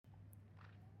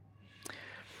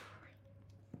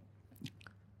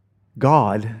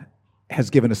God has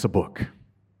given us a book,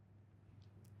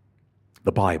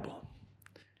 the Bible.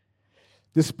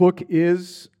 This book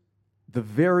is the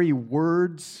very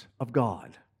words of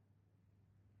God,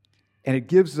 and it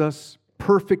gives us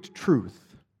perfect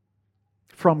truth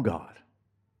from God.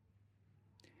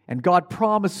 And God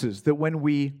promises that when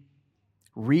we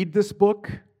read this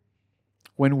book,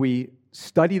 when we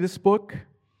study this book,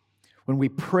 when we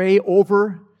pray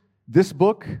over this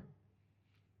book,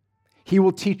 He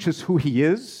will teach us who He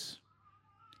is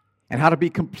and how to be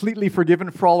completely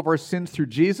forgiven for all of our sins through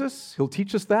Jesus. He'll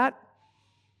teach us that.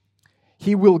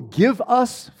 He will give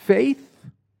us faith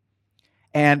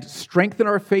and strengthen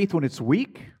our faith when it's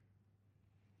weak.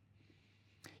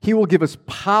 He will give us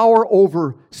power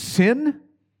over sin,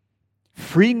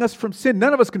 freeing us from sin.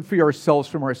 None of us can free ourselves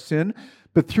from our sin,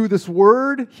 but through this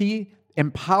word, He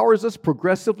empowers us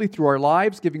progressively through our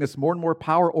lives, giving us more and more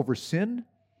power over sin.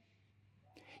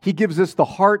 He gives us the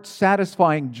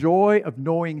heart-satisfying joy of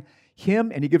knowing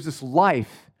Him, and He gives us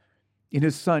life in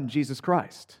His Son, Jesus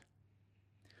Christ.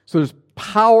 So there's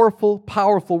powerful,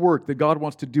 powerful work that God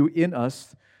wants to do in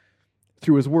us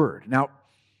through His Word. Now,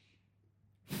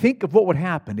 think of what would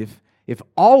happen if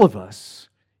all of us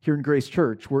here in Grace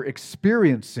Church were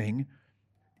experiencing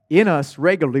in us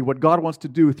regularly what God wants to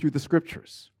do through the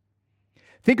Scriptures.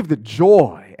 Think of the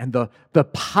joy and the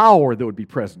power that would be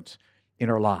present in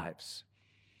our lives.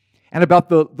 And about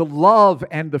the love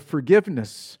and the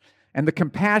forgiveness and the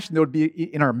compassion that would be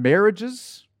in our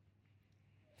marriages,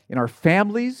 in our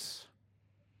families,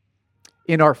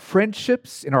 in our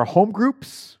friendships, in our home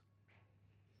groups.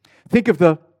 Think of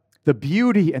the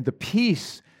beauty and the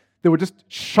peace that would just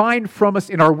shine from us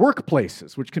in our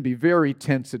workplaces, which can be very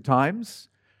tense at times.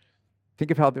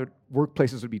 Think of how the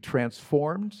workplaces would be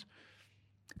transformed.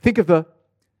 Think of the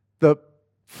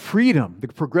freedom, the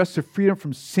progressive freedom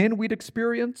from sin we'd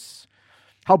experience,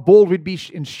 how bold we'd be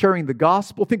in sharing the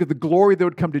gospel. Think of the glory that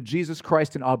would come to Jesus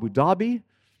Christ in Abu Dhabi.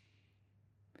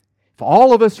 If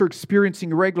all of us are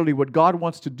experiencing regularly what God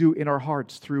wants to do in our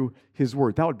hearts through His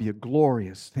Word, that would be a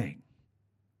glorious thing.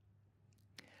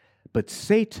 But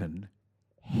Satan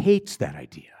hates that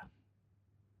idea.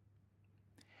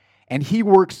 And he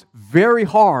works very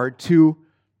hard to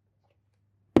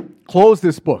close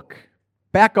this book,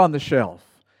 back on the shelf,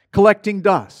 collecting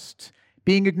dust,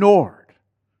 being ignored.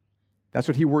 That's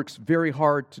what he works very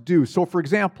hard to do. So, for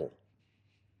example,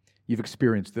 you've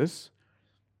experienced this.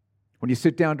 When you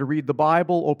sit down to read the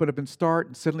Bible, open up and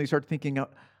suddenly start thinking,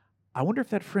 I wonder if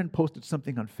that friend posted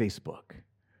something on Facebook,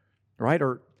 right?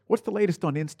 Or what's the latest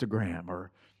on Instagram?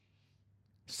 Or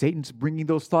Satan's bringing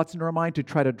those thoughts into our mind to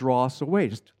try to draw us away.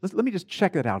 Let me just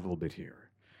check that out a little bit here.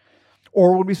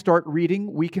 Or when we start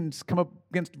reading, we can come up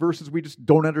against verses we just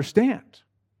don't understand,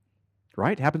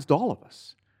 right? It happens to all of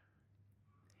us.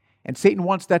 And Satan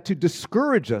wants that to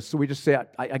discourage us, so we just say,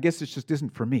 I guess this just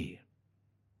isn't for me.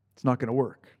 It's not going to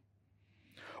work.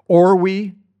 Or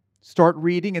we start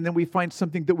reading and then we find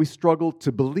something that we struggle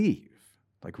to believe.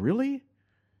 Like, really?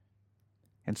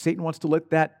 And Satan wants to let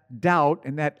that doubt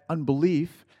and that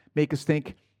unbelief make us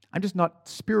think, I'm just not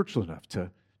spiritual enough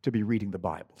to be reading the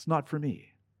Bible. It's not for me.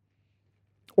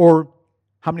 Or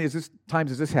how many times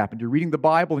has this happened? You're reading the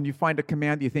Bible and you find a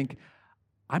command, you think,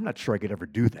 I'm not sure I could ever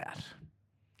do that.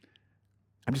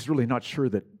 I'm just really not sure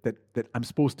that I'm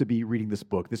supposed to be reading this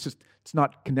book. It's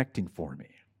not connecting for me.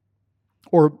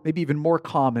 Or maybe even more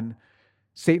common,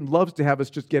 Satan loves to have us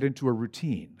just get into a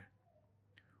routine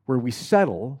where we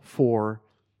settle for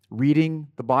reading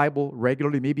the Bible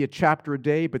regularly, maybe a chapter a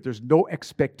day, but there's no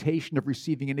expectation of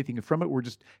receiving anything from it. We're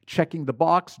just checking the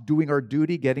box, doing our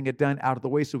duty, getting it done out of the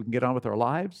way so we can get on with our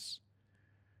lives.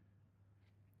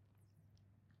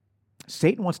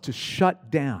 Satan wants to shut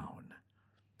down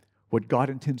what God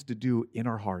intends to do in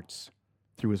our hearts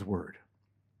through His Word.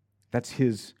 That's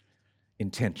his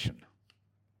intention.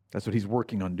 That's what he's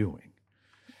working on doing.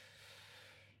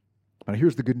 But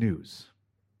here's the good news.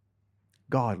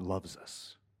 God loves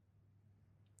us.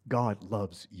 God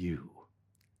loves you.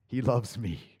 He loves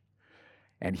me.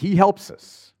 And He helps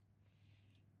us.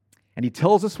 And He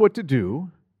tells us what to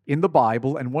do in the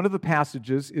Bible. And one of the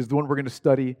passages is the one we're going to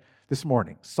study this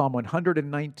morning. Psalm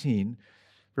 119,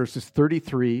 verses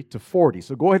 33 to 40.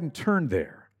 So go ahead and turn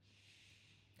there.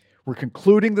 We're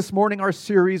concluding this morning our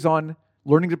series on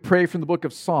learning to pray from the book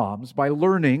of Psalms by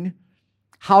learning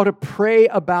how to pray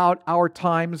about our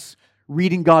times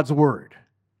reading God's Word.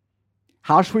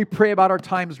 How should we pray about our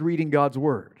times reading God's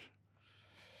Word?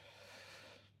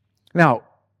 Now,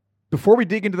 before we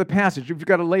dig into the passage, we've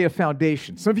got to lay a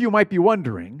foundation. Some of you might be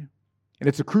wondering, and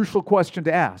it's a crucial question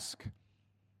to ask,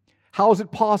 how is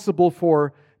it possible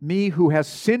for me who has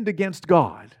sinned against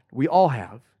God, we all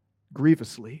have,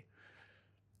 grievously?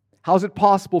 How is it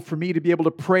possible for me to be able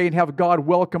to pray and have God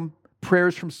welcome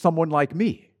prayers from someone like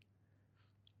me?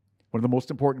 One of the most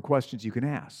important questions you can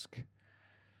ask.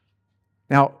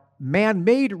 Now,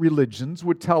 man-made religions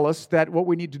would tell us that what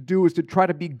we need to do is to try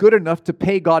to be good enough to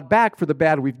pay God back for the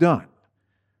bad we've done.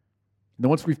 And then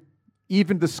once we've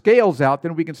evened the scales out,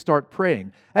 then we can start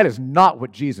praying. That is not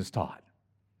what Jesus taught.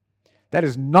 That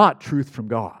is not truth from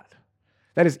God.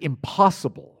 That is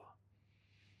impossible.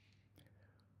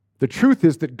 The truth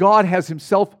is that God has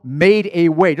Himself made a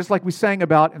way, just like we sang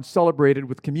about and celebrated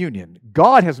with communion.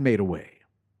 God has made a way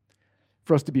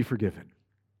for us to be forgiven.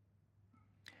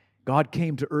 God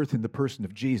came to earth in the person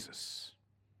of Jesus,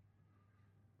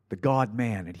 the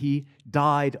God-man, and He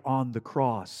died on the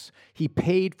cross. He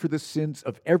paid for the sins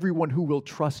of everyone who will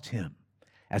trust Him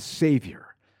as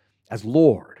Savior, as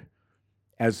Lord,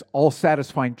 as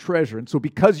all-satisfying treasure. And so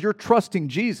because you're trusting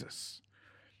Jesus,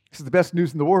 this is the best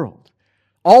news in the world.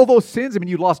 All those sins,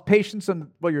 you lost patience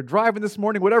while you're driving this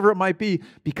morning, whatever it might be,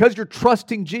 because you're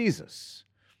trusting Jesus,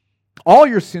 all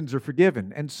your sins are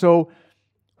forgiven. And so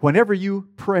whenever you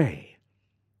pray,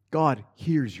 God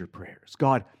hears your prayers.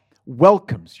 God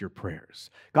welcomes your prayers.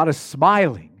 God is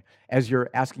smiling as you're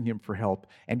asking Him for help,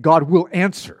 and God will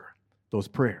answer those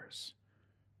prayers.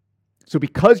 So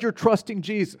because you're trusting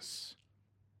Jesus,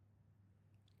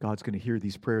 God's going to hear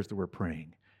these prayers that we're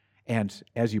praying. And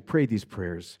as you pray these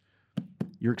prayers,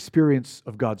 your experience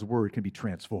of God's Word can be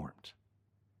transformed.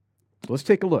 So let's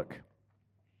take a look.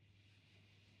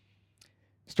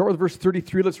 Start with verse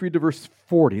 33. Let's read to verse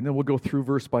 40, and then we'll go through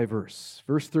verse by verse.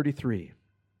 Verse 33.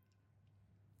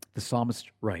 The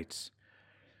psalmist writes,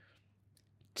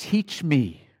 "Teach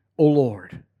me, O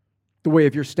Lord, the way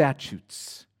of your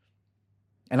statutes,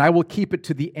 and I will keep it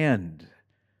to the end.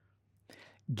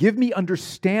 Give me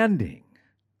understanding,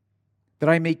 that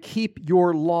I may keep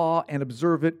your law and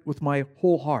observe it with my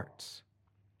whole heart.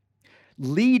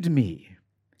 Lead me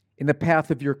in the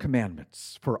path of your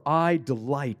commandments, for I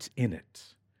delight in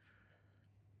it.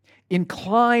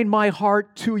 Incline my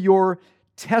heart to your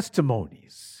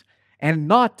testimonies, and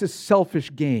not to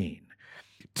selfish gain.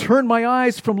 Turn my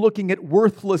eyes from looking at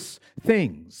worthless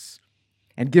things,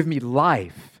 and give me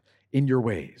life in your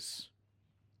ways.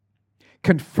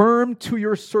 Confirm to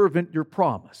your servant your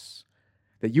promise,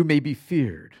 that you may be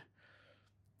feared.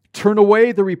 Turn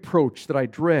away the reproach that I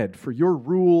dread, for your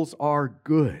rules are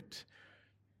good.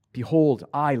 Behold,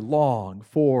 I long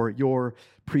for your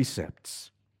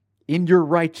precepts. In your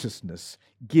righteousness,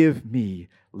 give me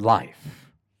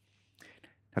life."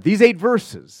 Now, these 8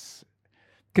 verses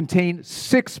contain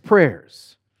 6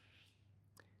 prayers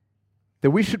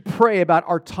that we should pray about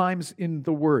our times in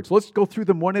the Word. So let's go through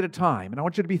them one at a time. And I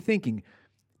want you to be thinking,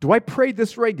 do I pray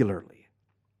this regularly?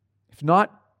 If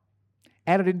not,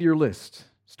 add it into your list.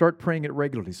 Start praying it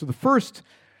regularly. So the first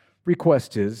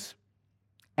request is,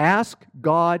 ask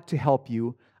God to help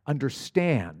you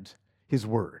understand His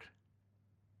Word.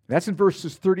 That's in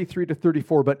verses 33 to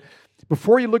 34. But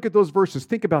before you look at those verses,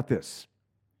 think about this.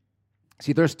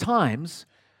 See, there's times,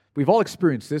 we've all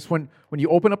experienced this, when you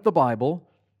open up the Bible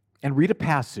and read a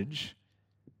passage,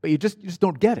 but you just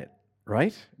don't get it,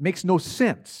 right? It makes no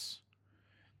sense.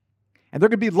 And there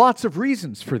can be lots of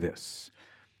reasons for this.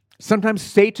 Sometimes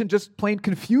Satan just plain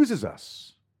confuses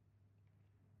us.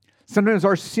 Sometimes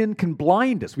our sin can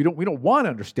blind us. We don't want to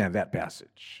understand that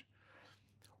passage.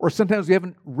 Or sometimes we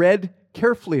haven't read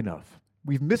carefully enough.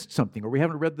 We've missed something, or we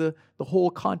haven't read the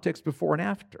whole context before and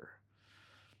after.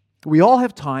 We all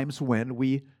have times when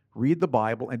we read the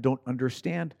Bible and don't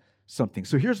understand something.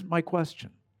 So here's my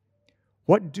question.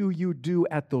 What do you do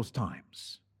at those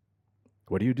times?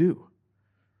 What do you do?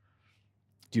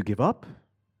 Do you give up?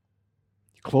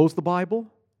 You close the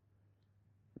Bible?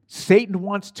 Satan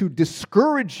wants to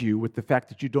discourage you with the fact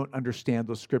that you don't understand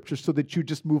those scriptures so that you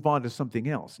just move on to something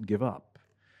else and give up.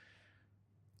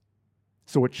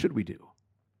 So what should we do?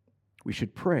 We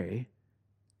should pray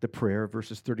the prayer of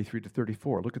verses 33 to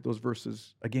 34. Look at those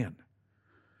verses again.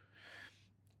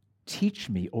 Teach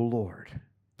me, O Lord,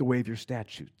 the way of your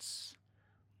statutes,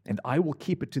 and I will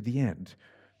keep it to the end.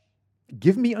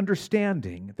 Give me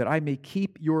understanding that I may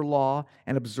keep your law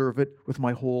and observe it with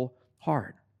my whole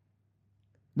heart.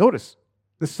 Notice,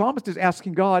 the psalmist is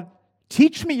asking God,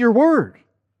 teach me your word.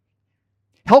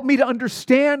 Help me to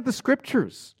understand the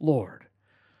scriptures, Lord.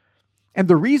 And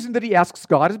the reason that he asks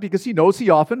God is because he knows he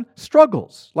often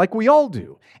struggles, like we all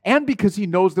do. And because he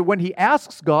knows that when he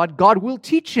asks God, God will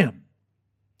teach him.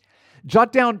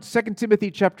 Jot down 2 Timothy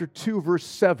chapter 2, verse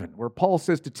 7, where Paul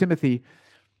says to Timothy,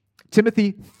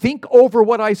 Timothy, think over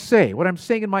what I say, what I'm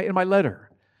saying in my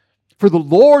letter. For the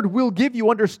Lord will give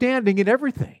you understanding in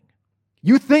everything.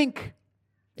 You think,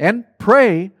 and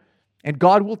pray, and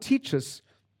God will teach us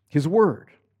His Word.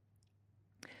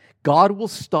 God will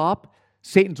stop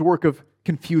Satan's work of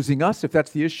confusing us, if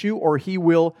that's the issue, or He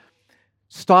will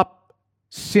stop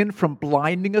sin from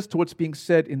blinding us to what's being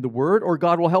said in the Word, or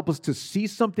God will help us to see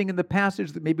something in the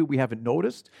passage that maybe we haven't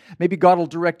noticed. Maybe God will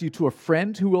direct you to a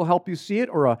friend who will help you see it,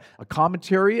 or a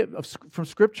commentary from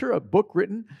Scripture, a book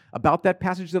written about that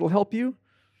passage that will help you.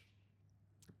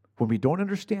 When we don't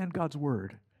understand God's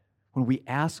Word, when we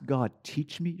ask God,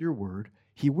 teach me your Word,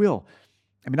 He will.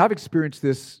 I mean, I've experienced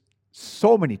this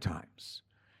so many times,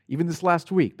 even this last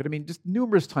week, but I mean, just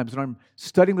numerous times when I'm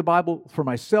studying the Bible for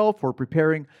myself or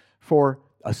preparing for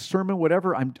a sermon,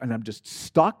 whatever, and I'm just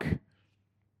stuck.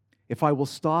 If I will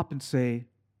stop and say,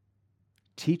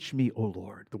 teach me, O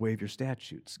Lord, the way of your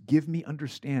statutes. Give me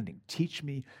understanding. Teach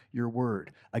me your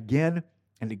word. Again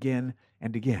and again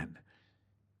and again.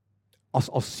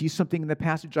 I'll see something in the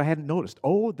passage I hadn't noticed.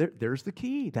 Oh, there's the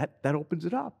key. That opens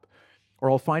it up. Or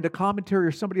I'll find a commentary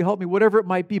or somebody help me, whatever it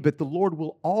might be. But the Lord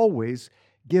will always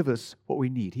give us what we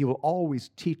need. He will always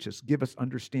teach us, give us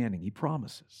understanding. He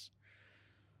promises.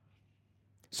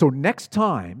 So next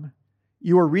time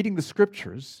you are reading the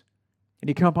Scriptures and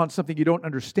you come upon something you don't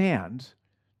understand,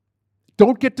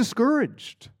 don't get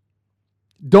discouraged.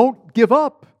 Don't give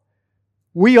up.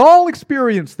 We all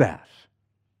experience that.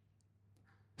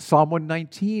 Psalm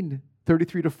 119,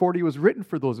 33 to 40 was written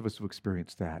for those of us who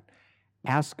experienced that.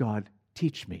 Ask God,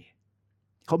 teach me.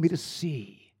 Help me to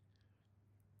see.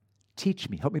 Teach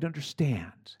me. Help me to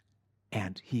understand.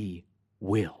 And He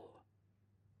will.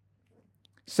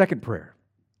 Second prayer.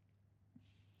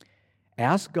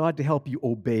 Ask God to help you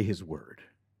obey His word.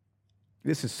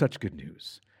 This is such good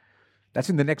news.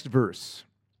 That's in the next verse.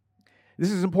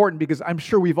 This is important because I'm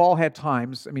sure we've all had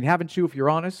times, I mean, haven't you, if you're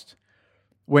honest,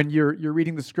 when you're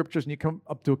reading the Scriptures and you come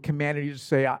up to a command and you just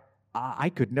say, I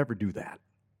could never do that.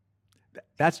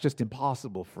 That's just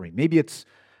impossible for me. Maybe it's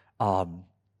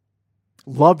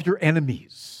love your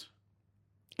enemies.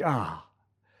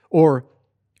 Or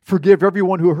forgive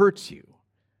everyone who hurts you.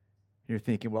 You're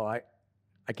thinking, well,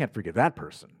 I can't forgive that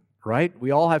person, right?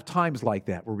 We all have times like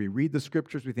that where we read the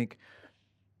Scriptures, we think,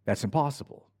 that's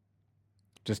impossible.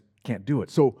 Just can't do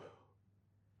it. So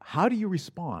how do you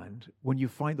respond when you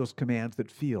find those commands that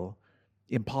feel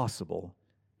impossible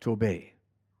to obey?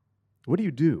 What do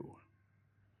you do?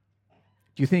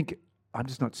 Do you think, I'm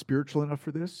just not spiritual enough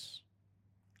for this?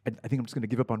 I think I'm just going to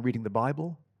give up on reading the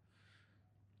Bible?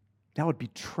 That would be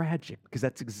tragic, because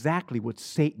that's exactly what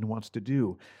Satan wants to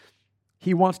do.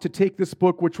 He wants to take this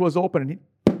book, which was open,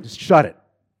 and just shut it.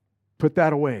 Put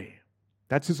that away.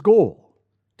 That's his goal,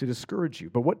 to discourage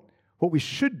you. But what we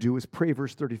should do is pray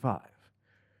verse 35.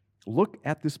 Look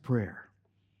at this prayer.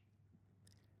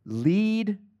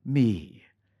 Lead me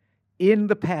in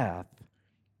the path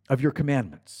of your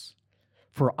commandments,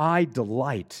 for I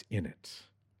delight in it.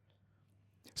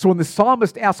 So when the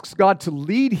psalmist asks God to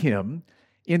lead him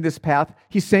in this path,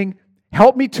 he's saying,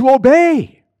 help me to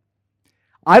obey.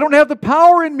 I don't have the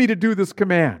power in me to do this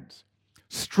command.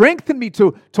 Strengthen me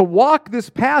to walk this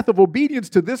path of obedience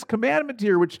to this commandment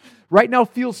here, which right now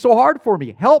feels so hard for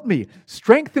me. Help me,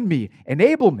 strengthen me,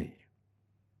 enable me.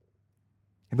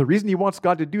 And the reason he wants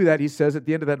God to do that, he says at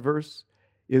the end of that verse,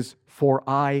 is for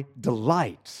I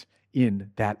delight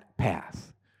in that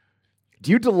path.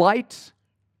 Do you delight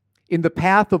in the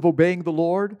path of obeying the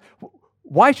Lord?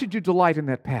 Why should you delight in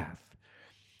that path?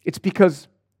 It's because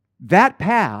that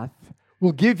path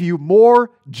will give you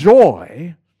more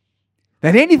joy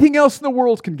than anything else in the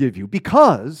world can give you,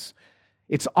 because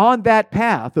it's on that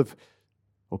path of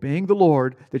obeying the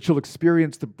Lord that you'll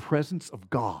experience the presence of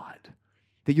God,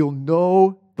 that you'll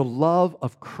know the love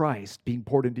of Christ being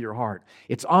poured into your heart.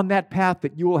 It's on that path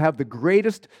that you will have the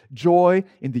greatest joy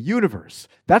in the universe.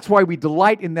 That's why we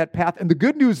delight in that path. And the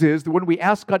good news is that when we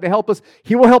ask God to help us,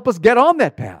 He will help us get on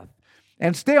that path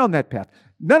and stay on that path.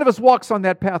 None of us walks on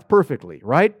that path perfectly,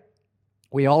 right?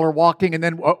 We all are walking, and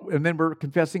then we're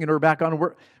confessing, and we're back on.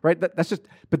 Right? That's just.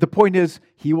 But the point is,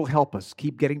 He will help us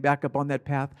keep getting back up on that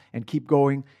path and keep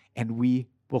going, and we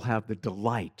will have the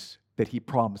delight that He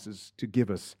promises to give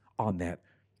us on that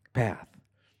path.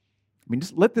 I mean,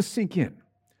 just let this sink in.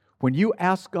 When you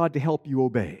ask God to help you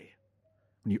obey,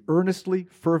 when you earnestly,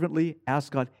 fervently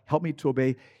ask God, help me to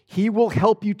obey, He will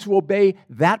help you to obey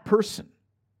that person.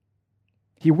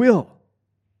 He will.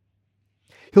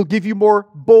 He'll give you more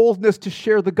boldness to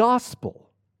share the gospel.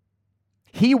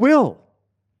 He will.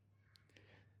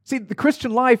 See, the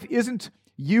Christian life isn't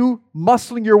you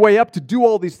muscling your way up to do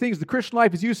all these things. The Christian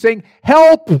life is you saying,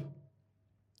 help!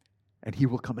 And He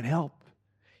will come and help.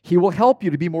 He will help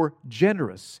you to be more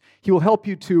generous. He will help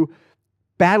you to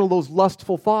battle those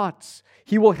lustful thoughts.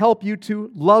 He will help you to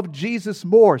love Jesus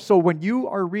more. So when you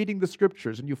are reading the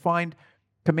Scriptures and you find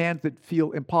commands that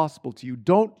feel impossible to you,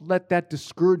 don't let that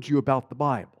discourage you about the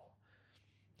Bible.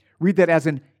 Read that as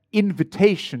an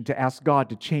invitation to ask God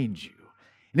to change you,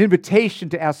 an invitation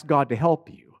to ask God to help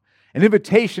you, an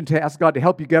invitation to ask God to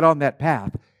help you get on that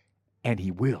path, and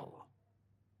He will.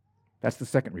 That's the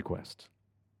second request.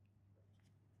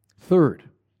 Third,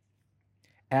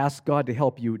 ask God to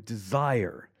help you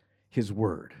desire His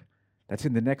Word. That's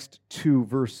in the next two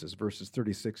verses, verses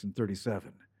 36 and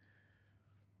 37.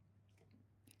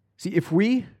 See, if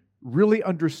we really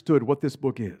understood what this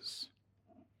book is,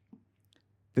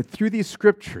 that through these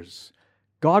Scriptures,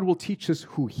 God will teach us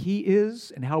who He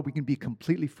is and how we can be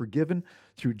completely forgiven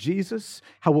through Jesus,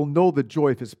 how we'll know the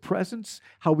joy of His presence,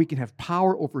 how we can have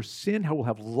power over sin, how we'll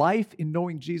have life in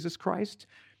knowing Jesus Christ.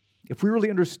 If we really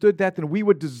understood that, then we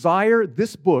would desire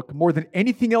this book more than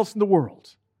anything else in the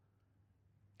world.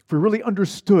 If we really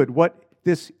understood what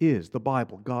this is, the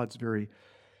Bible, God's very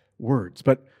words.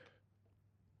 But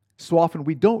so often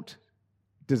we don't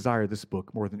desire this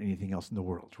book more than anything else in the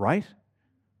world, right?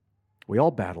 We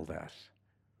all battle that.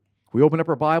 We open up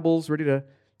our Bibles, ready to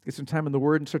get some time in the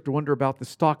Word, and start to wonder about the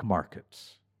stock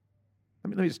markets.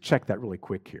 Let me just check that really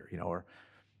quick here, or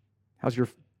how's your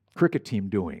cricket team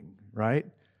doing, right?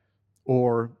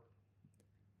 Or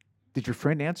did your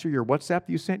friend answer your WhatsApp that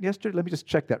you sent yesterday? Let me just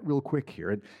check that real quick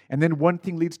here. And then one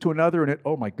thing leads to another, and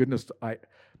oh my goodness,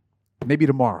 maybe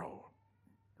tomorrow,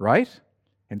 right?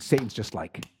 And Satan's just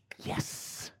like,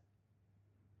 yes.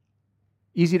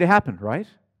 Easy to happen, right?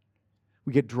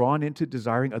 We get drawn into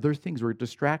desiring other things. We're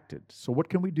distracted. So what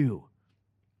can we do?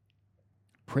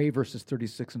 Pray verses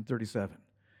 36 and 37.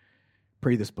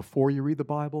 Pray this before you read the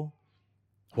Bible,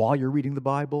 while you're reading the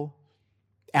Bible,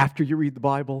 after you read the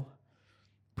Bible.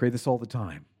 Pray this all the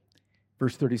time.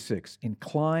 Verse 36,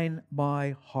 incline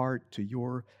my heart to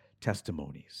your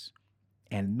testimonies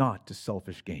and not to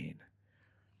selfish gain.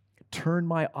 Turn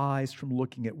my eyes from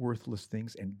looking at worthless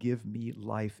things and give me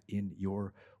life in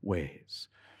your ways.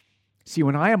 See,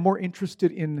 when I am more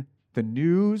interested in the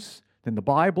news than the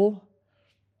Bible,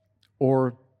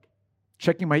 or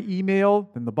checking my email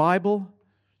than the Bible,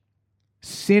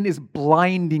 sin is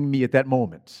blinding me at that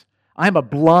moment. I'm a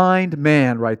blind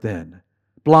man right then.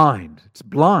 Blind. It's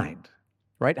blind,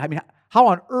 right? I mean, how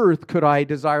on earth could I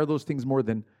desire those things more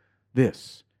than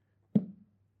this? It's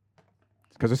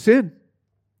because of sin.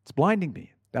 It's blinding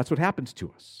me. That's what happens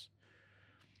to us.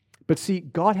 But see,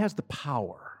 God has the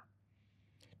power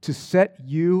to set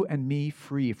you and me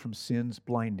free from sin's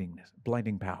blinding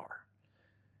power.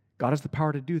 God has the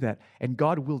power to do that, and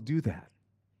God will do that.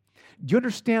 Do you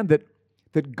understand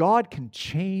that God can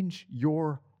change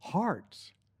your heart?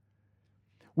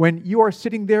 When you are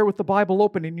sitting there with the Bible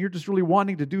open and you're just really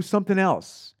wanting to do something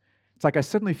else, it's like I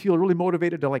suddenly feel really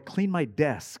motivated to clean my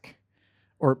desk,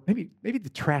 or maybe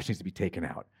the trash needs to be taken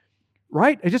out,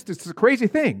 right? It's a crazy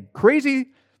thing. Crazy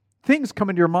things come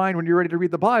into your mind when you're ready to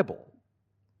read the Bible.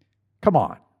 Come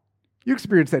on. You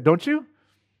experience that, don't you?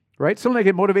 Right? Suddenly I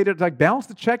get motivated to balance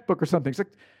the checkbook or something. It's like,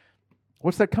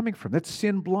 what's that coming from? That's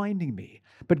sin blinding me.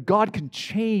 But God can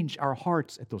change our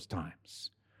hearts at those times.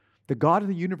 The God of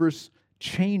the universe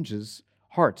changes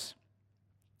hearts.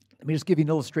 Let me just give you an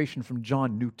illustration from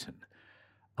John Newton.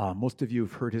 Most of you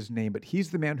have heard his name, but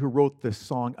he's the man who wrote the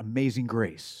song Amazing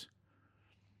Grace.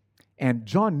 And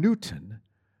John Newton,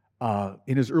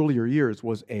 in his earlier years,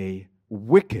 was a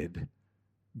wicked,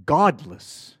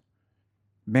 godless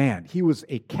man. He was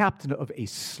a captain of a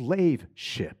slave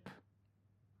ship.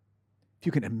 If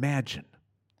you can imagine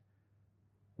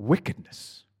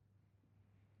wickedness.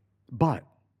 But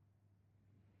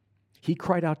he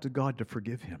cried out to God to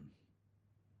forgive him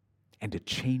and to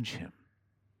change him.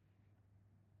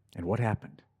 And what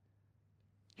happened?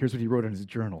 Here's what he wrote in his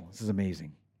journal. This is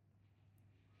amazing.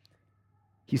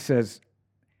 He says,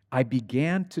 I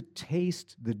began to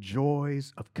taste the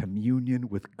joys of communion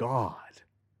with God.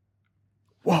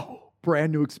 Whoa,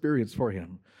 brand new experience for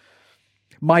him.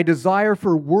 My desire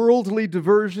for worldly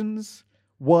diversions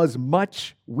was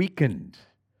much weakened,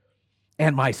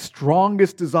 and my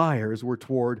strongest desires were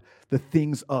toward the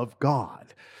things of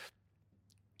God.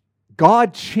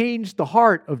 God changed the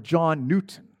heart of John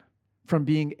Newton from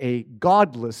being a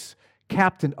godless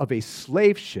captain of a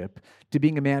slave ship to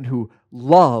being a man who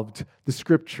loved the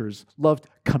Scriptures, loved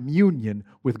communion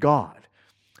with God.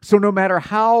 So no matter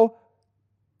how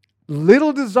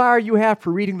little desire you have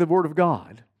for reading the Word of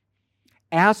God,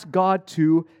 ask God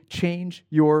to change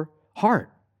your heart.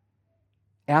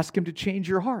 Ask Him to change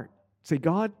your heart. Say,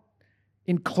 God,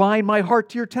 incline my heart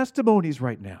to your testimonies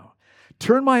right now.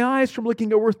 Turn my eyes from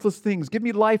looking at worthless things. Give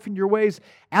me life in your ways.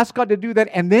 Ask God to do that,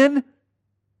 and then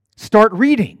start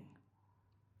reading.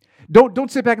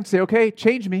 Don't sit back and say, okay,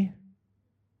 change me.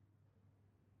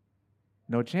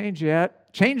 No change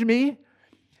yet. Change me.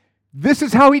 This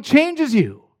is how He changes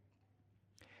you.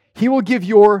 He will give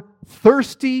your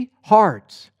thirsty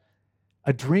heart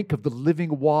a drink of the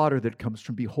living water that comes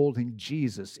from beholding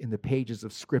Jesus in the pages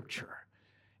of Scripture.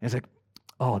 And it's like,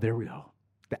 oh, there we go.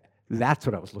 That's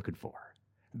what I was looking for.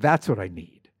 That's what I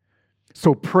need.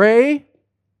 So pray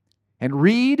and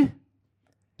read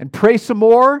and pray some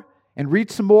more and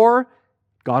read some more.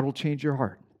 God will change your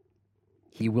heart.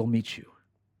 He will meet you.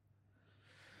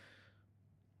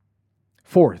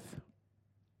 Fourth,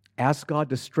 ask God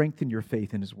to strengthen your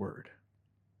faith in His Word.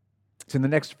 It's in the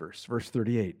next verse, verse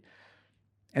 38.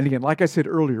 And again, like I said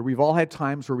earlier, we've all had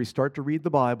times where we start to read the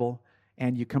Bible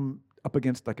and you come up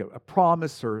against like a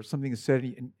promise or something said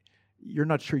and you're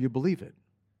not sure you believe it.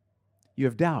 You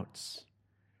have doubts.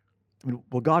 I mean,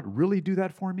 will God really do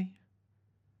that for me?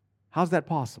 How's that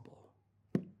possible?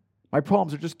 My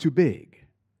problems are just too big,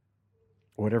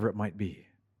 or whatever it might be.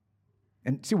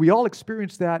 And see, we all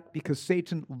experience that because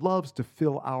Satan loves to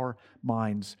fill our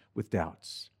minds with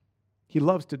doubts. He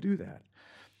loves to do that.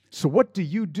 So what do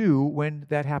you do when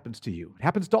that happens to you? It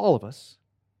happens to all of us.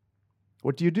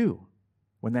 What do you do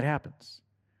when that happens?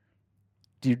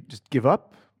 Do you just give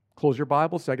up? Close your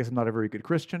Bible, say, I guess I'm not a very good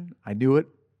Christian. I knew it.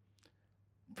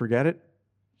 Forget it.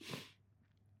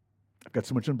 I've got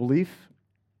so much unbelief.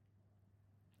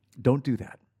 Don't do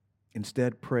that.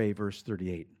 Instead, pray, verse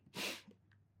 38.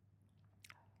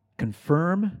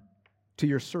 Confirm to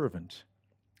your servant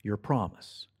your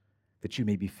promise, that you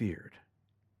may be feared.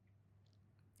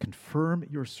 Confirm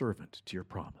your servant to your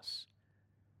promise.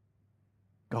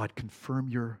 God, confirm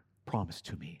your promise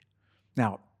to me.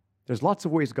 Now, there's lots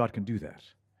of ways God can do that.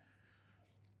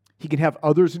 He can have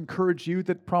others encourage you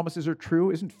that promises are true.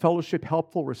 Isn't fellowship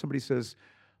helpful where somebody says,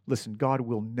 listen, God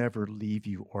will never leave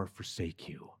you or forsake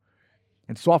you.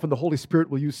 And so often the Holy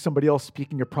Spirit will use somebody else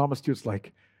speaking a promise to you. It's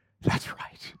like, that's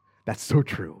right. That's so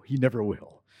true. He never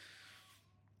will.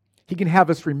 He can have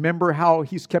us remember how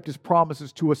He's kept His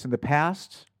promises to us in the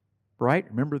past, right?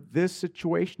 Remember this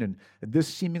situation and this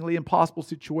seemingly impossible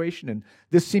situation and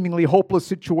this seemingly hopeless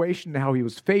situation and how He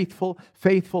was faithful,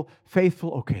 faithful,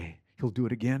 faithful. Okay. He'll do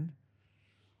it again.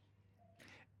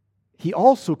 He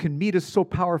also can meet us so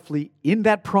powerfully in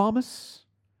that promise.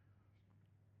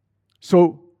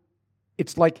 So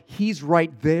it's like He's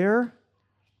right there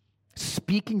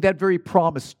speaking that very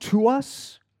promise to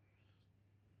us.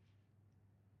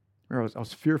 I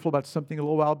was fearful about something a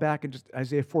little while back in just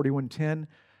Isaiah 41:10. And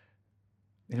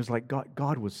it was like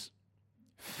God was,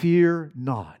 fear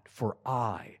not, for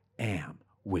I am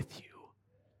with you.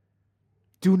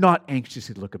 Do not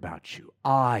anxiously look about you.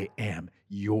 I am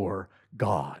your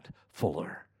God,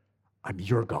 Fuller. I'm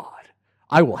your God.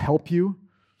 I will help you.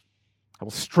 I will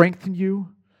strengthen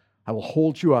you. I will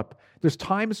hold you up. There's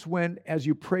times when, as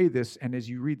you pray this and as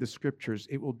you read the Scriptures,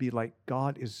 it will be like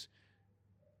God is,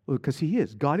 because He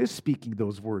is. God is speaking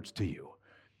those words to you.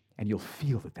 And you'll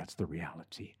feel that that's the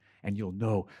reality. And you'll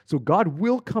know. So God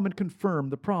will come and confirm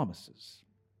the promises.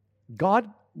 God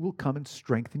will come and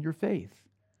strengthen your faith.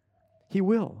 He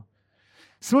will.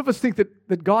 Some of us think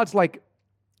that God's like,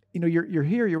 you're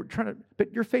here, you're trying to,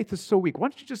 but your faith is so weak. Why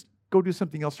don't you just go do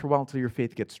something else for a while until your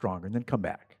faith gets stronger and then come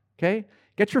back, okay?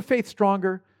 Get your faith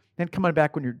stronger, then come on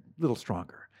back when you're a little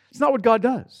stronger. It's not what God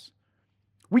does.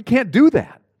 We can't do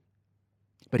that,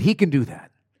 but He can do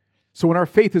that. So when our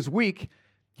faith is weak,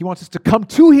 He wants us to come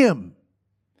to Him.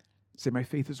 Say, my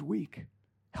faith is weak.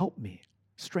 Help me.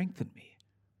 Strengthen me.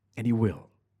 And He will.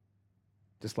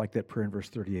 Just like that prayer in verse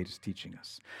 38 is teaching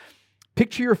us.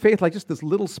 Picture your faith like just this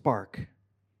little spark.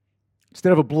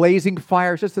 Instead of a blazing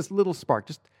fire, it's just this little spark.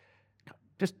 Just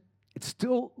it's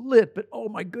still lit, but oh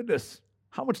my goodness,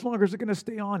 how much longer is it going to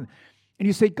stay on? And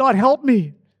you say, God, help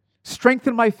me.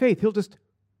 Strengthen my faith. He'll just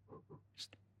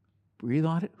breathe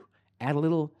on it, add a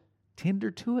little tinder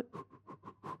to it,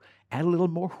 add a little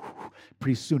more.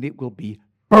 Pretty soon it will be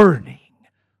burning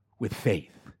with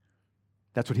faith.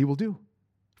 That's what He will do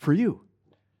for you.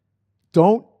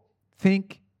 Don't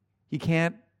think He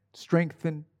can't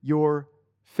strengthen your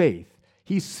faith.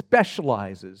 He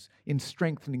specializes in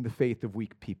strengthening the faith of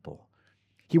weak people.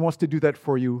 He wants to do that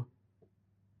for you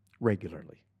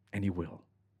regularly, and He will.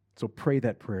 So pray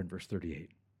that prayer in verse 38.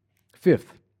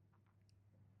 Fifth,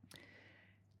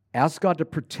 ask God to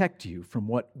protect you from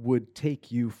what would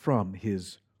take you from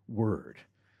His word.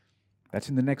 That's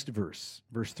in the next verse,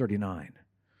 verse 39.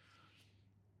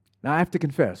 Now I have to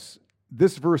confess,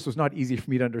 this verse was not easy for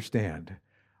me to understand.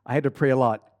 I had to pray a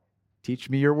lot Teach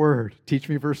me your word. Teach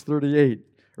me verse 38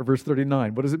 or verse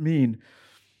 39. What does it mean?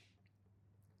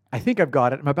 I think I've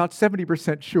got it. I'm about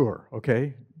 70% sure,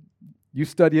 okay? You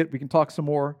study it. We can talk some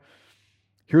more.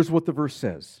 Here's what the verse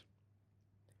says.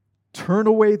 Turn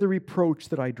away the reproach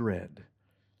that I dread,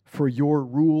 for your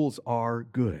rules are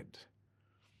good.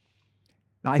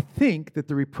 Now, I think that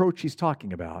the reproach he's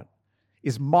talking about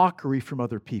is mockery from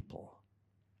other people.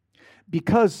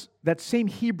 Because that same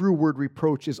Hebrew word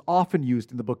reproach is often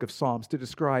used in the book of Psalms to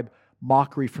describe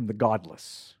mockery from the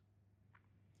godless.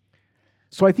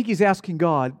 So I think he's asking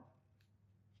God,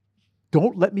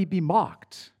 don't let me be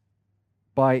mocked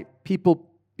by people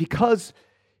because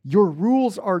your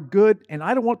rules are good and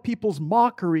I don't want people's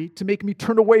mockery to make me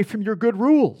turn away from your good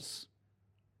rules.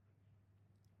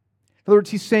 In other words,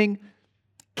 he's saying,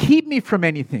 keep me from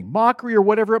anything, mockery or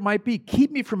whatever it might be.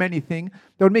 Keep me from anything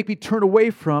that would make me turn away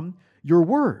from your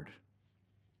word.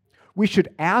 We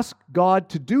should ask God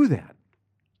to do that.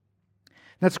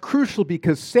 That's crucial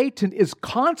because Satan is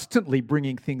constantly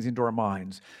bringing things into our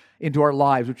minds, into our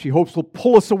lives, which he hopes will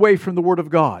pull us away from the word of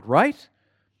God, right?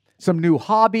 Some new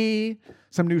hobby,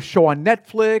 some new show on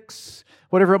Netflix,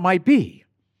 whatever it might be.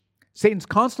 Satan's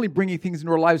constantly bringing things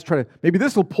into our lives, trying to, maybe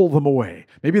this will pull them away.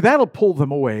 Maybe that'll pull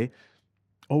them away.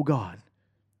 Oh God,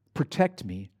 protect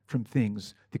me from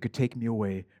things that could take me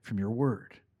away from your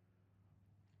word.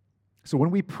 So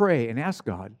when we pray and ask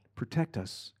God, protect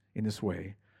us in this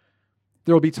way,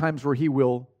 there will be times where he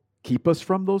will keep us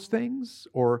from those things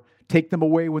or take them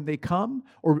away when they come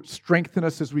or strengthen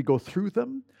us as we go through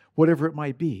them, whatever it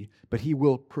might be. But he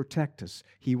will protect us.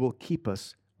 He will keep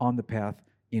us on the path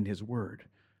in his word,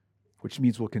 which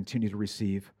means we'll continue to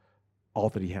receive all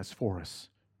that he has for us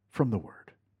from the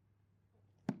word.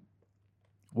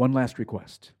 One last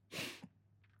request.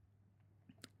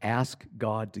 Ask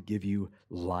God to give you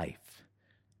life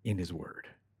in his word.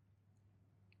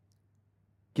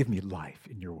 Give me life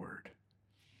in your word.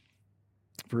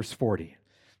 Verse 40.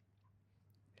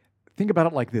 Think about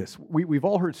it like this. We've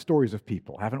all heard stories of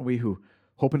people, haven't we, who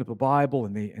open up the Bible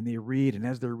and they read, and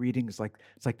as they're reading, it's like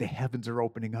the heavens are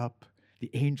opening up. The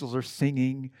angels are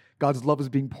singing. God's love is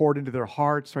being poured into their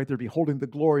hearts, right? They're beholding the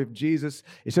glory of Jesus.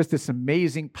 It's just this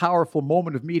amazing, powerful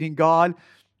moment of meeting God.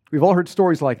 We've all heard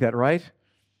stories like that, right?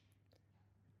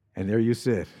 And there you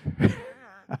sit,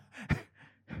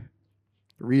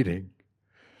 reading,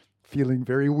 feeling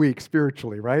very weak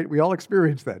spiritually, right? We all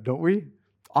experience that, don't we?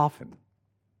 Often.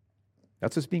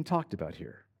 That's what's being talked about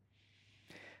here.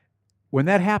 When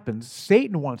that happens,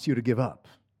 Satan wants you to give up.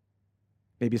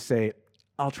 Maybe say,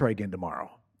 I'll try again tomorrow.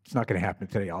 It's not going to happen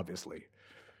today, obviously.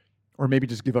 Or maybe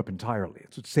just give up entirely.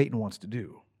 It's what Satan wants to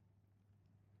do.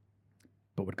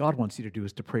 But what God wants you to do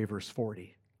is to pray verse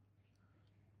 40.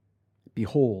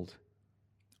 Behold,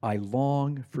 I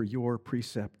long for your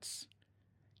precepts.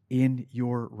 In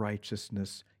your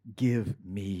righteousness, give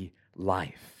me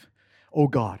life. Oh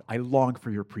God, I long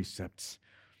for your precepts.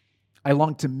 I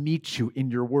long to meet you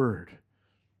in your word.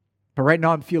 But right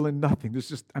now I'm feeling nothing.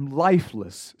 I'm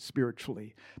lifeless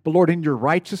spiritually. But Lord, in your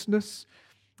righteousness,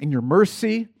 in your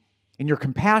mercy, in your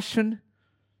compassion,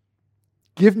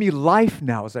 give me life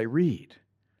now as I read.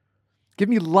 Give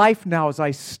me life now as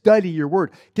I study your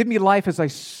word. Give me life as I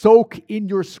soak in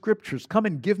your scriptures. Come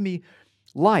and give me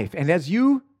life. And as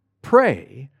you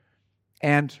pray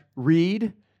and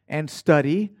read and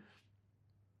study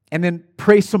and then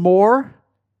pray some more,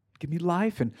 give me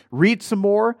life, and read some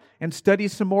more and study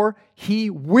some more, he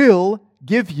will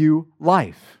give you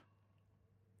life.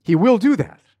 He will do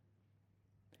that.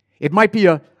 It might be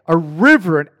a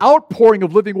river, an outpouring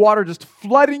of living water just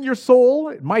flooding your soul.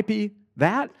 It might be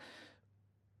that.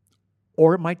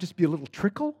 Or it might just be a little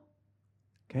trickle.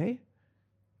 Okay?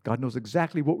 God knows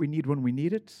exactly what we need when we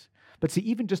need it. But see,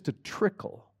 even just a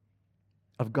trickle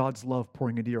of God's love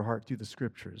pouring into your heart through the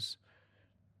Scriptures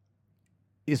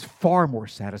is far more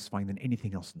satisfying than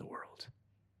anything else in the world.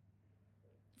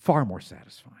 Far more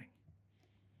satisfying.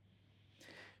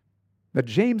 But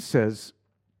James says,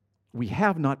 we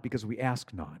have not because we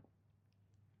ask not.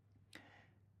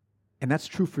 And that's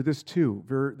true for this too.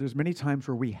 There's many times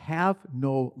where we have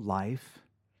no life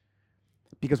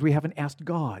because we haven't asked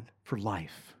God for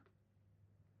life.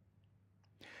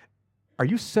 Are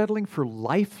you settling for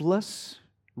lifeless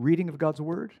reading of God's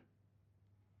word?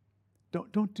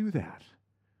 Don't do that.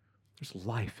 There's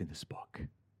life in this book.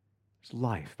 There's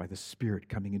life by the Spirit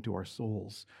coming into our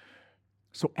souls.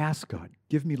 So ask God,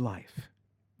 give me life.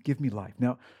 Give me life.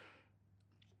 Now,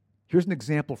 here's an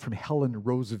example from Helen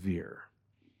Roseveare.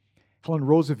 Helen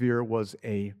Roseveare was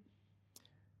a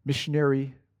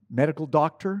missionary medical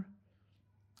doctor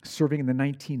serving in the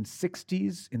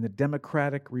 1960s in the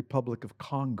Democratic Republic of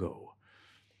Congo.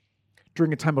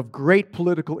 during a time of great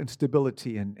political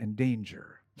instability and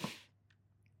danger.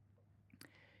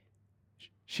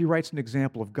 She writes an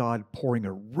example of God pouring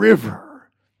a river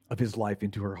of his life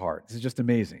into her heart. This is just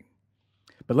amazing.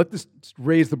 But let this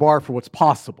raise the bar for what's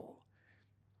possible.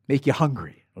 Make you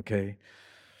hungry, okay?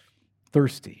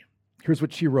 Thirsty. Here's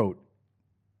what she wrote.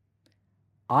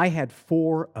 I had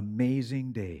 4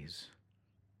 amazing days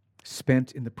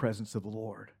spent in the presence of the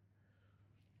Lord.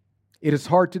 It is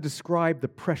hard to describe the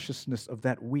preciousness of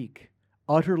that week,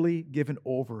 utterly given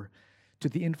over to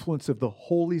the influence of the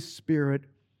Holy Spirit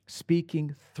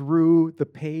speaking through the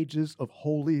pages of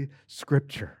Holy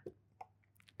Scripture.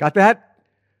 Got that?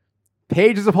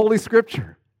 Pages of Holy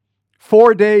Scripture.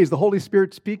 4 days, the Holy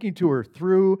Spirit speaking to her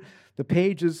through the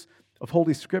pages of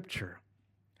Holy Scripture.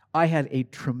 I had a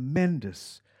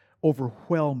tremendous,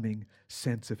 overwhelming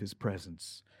sense of his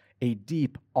presence, a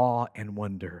deep awe and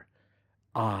wonder.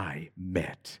 I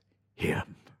met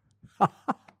him.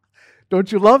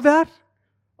 Don't you love that?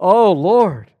 Oh,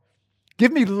 Lord.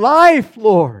 Give me life,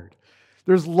 Lord.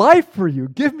 There's life for you.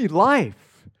 Give me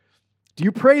life. Do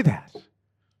you pray that?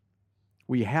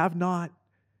 We have not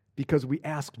because we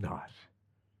ask not.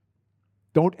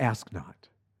 Don't ask not.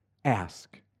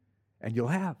 Ask, and you'll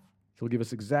have. He'll give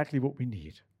us exactly what we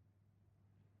need.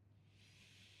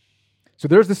 So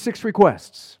there's the 6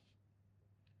 requests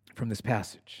from this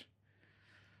passage.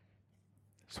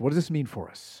 So what does this mean for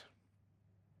us?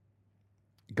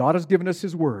 God has given us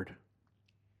his word,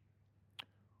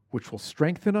 which will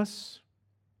strengthen us,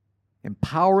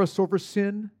 empower us over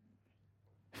sin,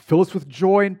 fill us with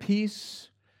joy and peace,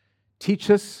 teach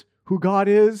us who God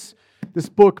is. This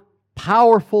book,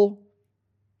 powerful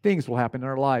things will happen in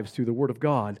our lives through the word of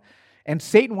God. And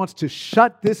Satan wants to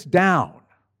shut this down,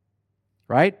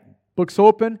 right? Book's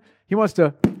open. He wants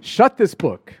to shut this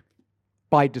book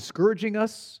by discouraging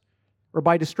us or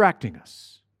by distracting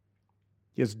us.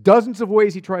 He has dozens of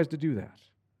ways he tries to do that.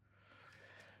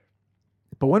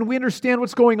 But when we understand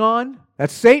what's going on,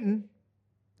 that's Satan,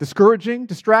 discouraging,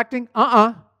 distracting,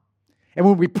 And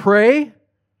when we pray,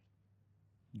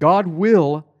 God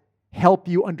will help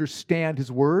you understand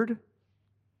his word.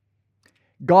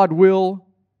 God will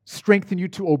strengthen you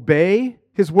to obey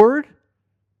his word.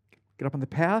 Get up on the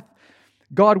path.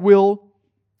 God will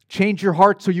change your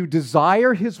heart so you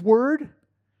desire his word.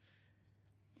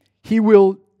 He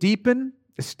will deepen,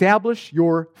 establish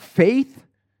your faith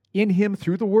in him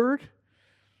through the word.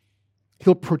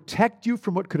 He'll protect you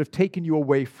from what could have taken you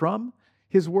away from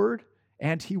his word,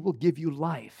 and he will give you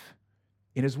life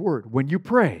in his word. When you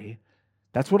pray,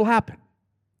 that's what will happen.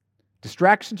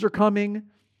 Distractions are coming.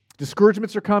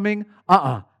 Discouragements are coming.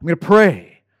 I'm going to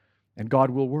pray, and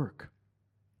God will work.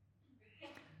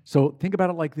 So think about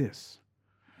it like this.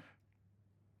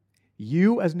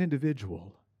 You as an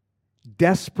individual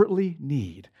desperately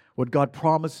need what God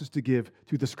promises to give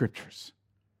through the Scriptures.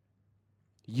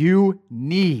 You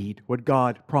need what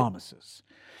God promises.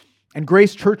 And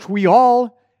Grace Church, we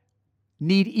all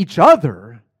need each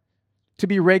other to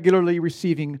be regularly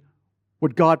receiving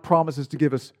what God promises to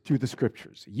give us through the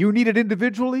Scriptures. You need it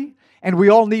individually, and we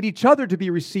all need each other to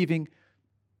be receiving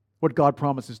what God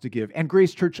promises to give. And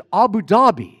Grace Church Abu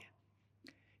Dhabi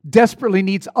desperately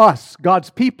needs us, God's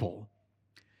people,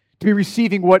 to be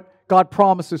receiving what God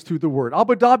promises through the Word.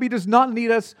 Abu Dhabi does not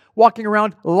need us walking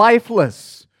around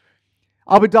lifeless.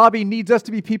 Abu Dhabi needs us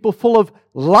to be people full of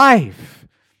life,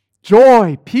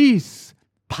 joy, peace,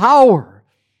 power,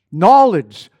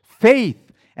 knowledge,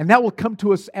 faith, and that will come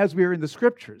to us as we are in the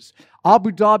Scriptures.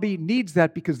 Abu Dhabi needs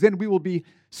that because then we will be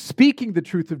speaking the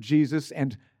truth of Jesus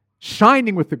and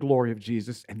shining with the glory of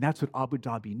Jesus, and that's what Abu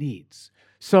Dhabi needs.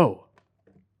 So,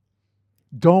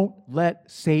 don't let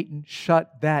Satan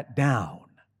shut that down.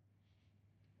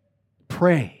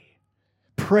 Pray,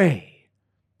 pray,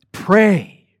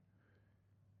 pray,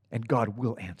 and God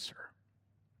will answer.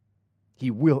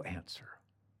 He will answer.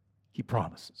 He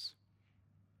promises.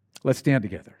 Let's stand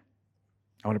together.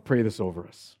 I want to pray this over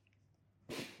us.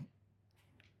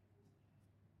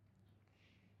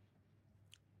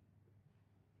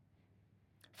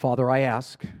 Father, I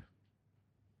ask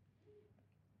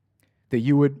that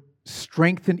you would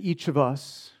strengthen each of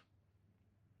us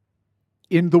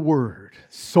in the Word.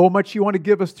 So much you want to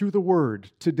give us through the Word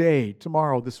today,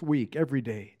 tomorrow, this week, every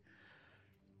day.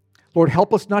 Lord,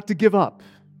 help us not to give up.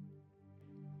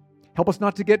 Help us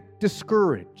not to get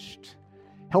discouraged.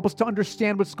 Help us to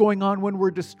understand what's going on when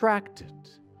we're distracted.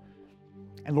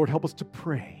 And Lord, help us to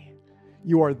pray.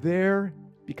 You are there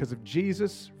because of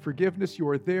Jesus' forgiveness. You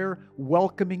are there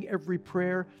welcoming every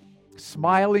prayer,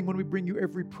 smiling when we bring you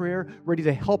every prayer, ready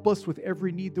to help us with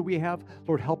every need that we have.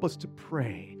 Lord, help us to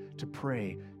pray to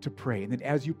pray, to pray. And then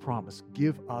as you promise,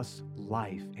 give us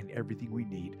life and everything we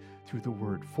need through the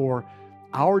word for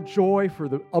our joy, for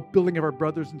the upbuilding of our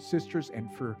brothers and sisters,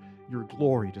 and for your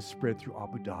glory to spread through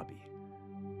Abu Dhabi.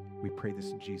 We pray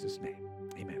this in Jesus' name.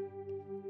 Amen.